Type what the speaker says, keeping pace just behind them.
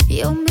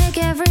You make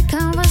every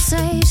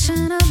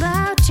conversation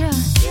about you.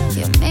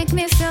 You make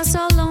me feel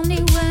so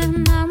lonely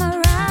when I'm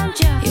around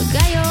you. You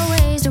got your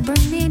ways to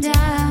bring me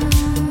down.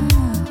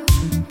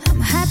 I'm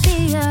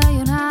happier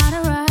you're not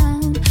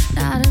around.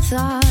 Not a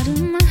thought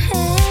in my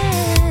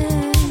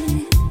head.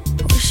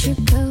 Wish you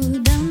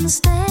could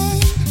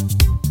understand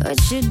what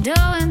you're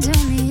doing to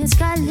me. It's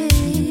got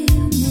limits.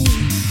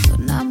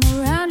 When I'm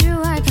around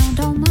you, I count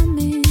on my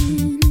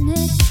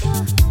minutes.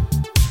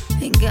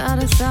 Ain't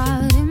got a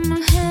thought in my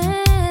head.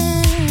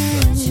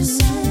 What you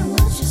said,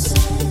 what you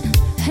said.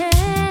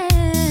 Hey,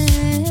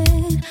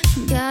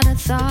 got a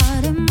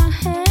thought in my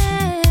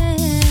head.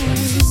 What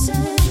you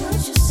said,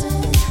 what you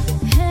said.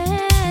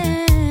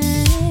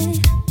 Hey,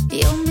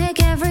 you make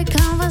every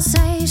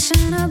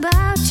conversation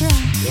about you.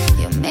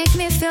 You make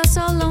me feel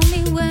so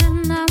lonely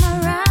when I'm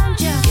around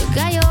you. You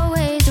got your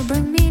ways to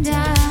bring me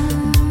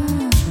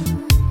down.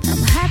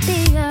 I'm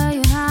happier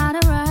you're not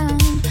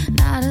around.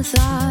 Not a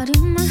thought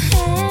in my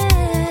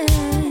head.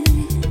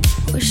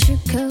 Wish you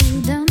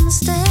could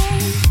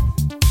understand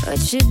what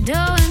you're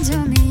doing to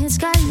me. It's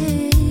got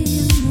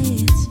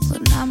limits.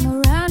 When I'm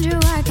around you,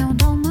 I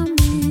count on my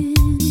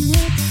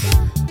minutes.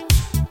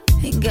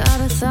 Ain't got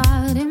a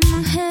thought in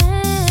my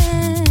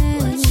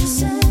head. What you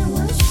said,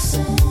 what you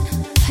said.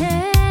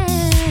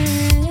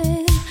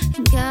 Hey,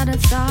 ain't got a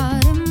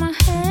thought in my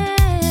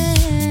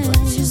head. What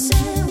you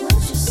said,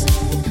 what you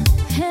said.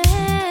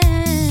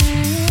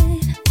 Hey,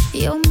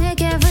 you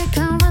make every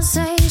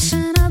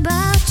conversation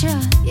about you.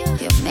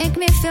 You make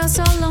me feel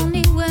so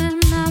lonely when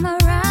I'm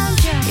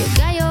around you. You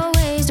got your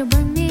ways to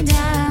bring me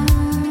down.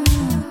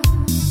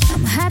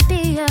 I'm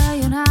happier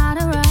you're not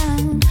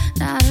around.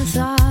 Not a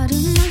thought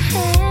in my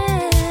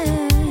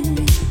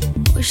head.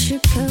 Wish you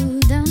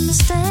could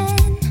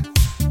understand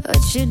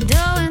what you're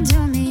doing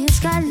to me. It's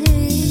got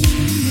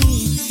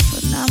limits.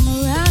 When I'm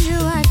around you,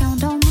 I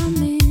count on my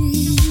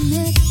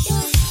minutes.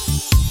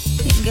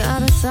 Ain't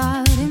got a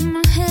thought in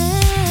my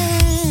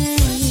head.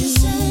 What you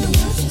said,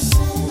 what you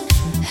said.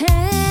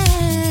 Hey,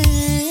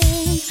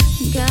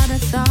 got a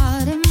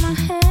thought in my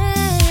head.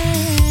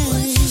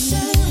 What you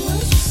said,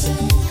 what you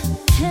said.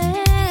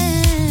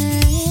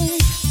 Hey,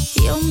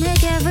 you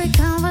make every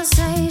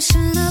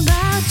conversation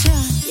about you.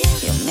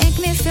 You make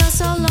me feel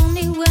so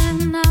lonely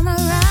when I'm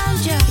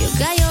around you. You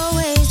got your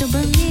ways to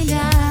bring me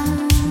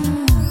down.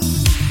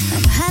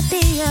 I'm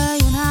happier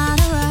you're not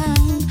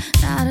around.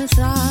 Not a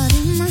thought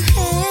in my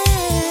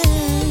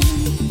head.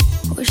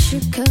 Wish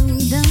you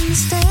could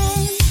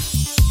understand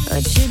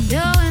what you're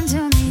doing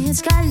to me.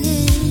 It's got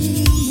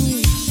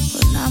limits.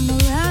 When I'm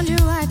around you,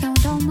 I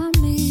count on my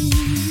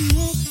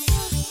minutes.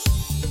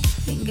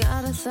 Ain't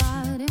got a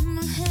thought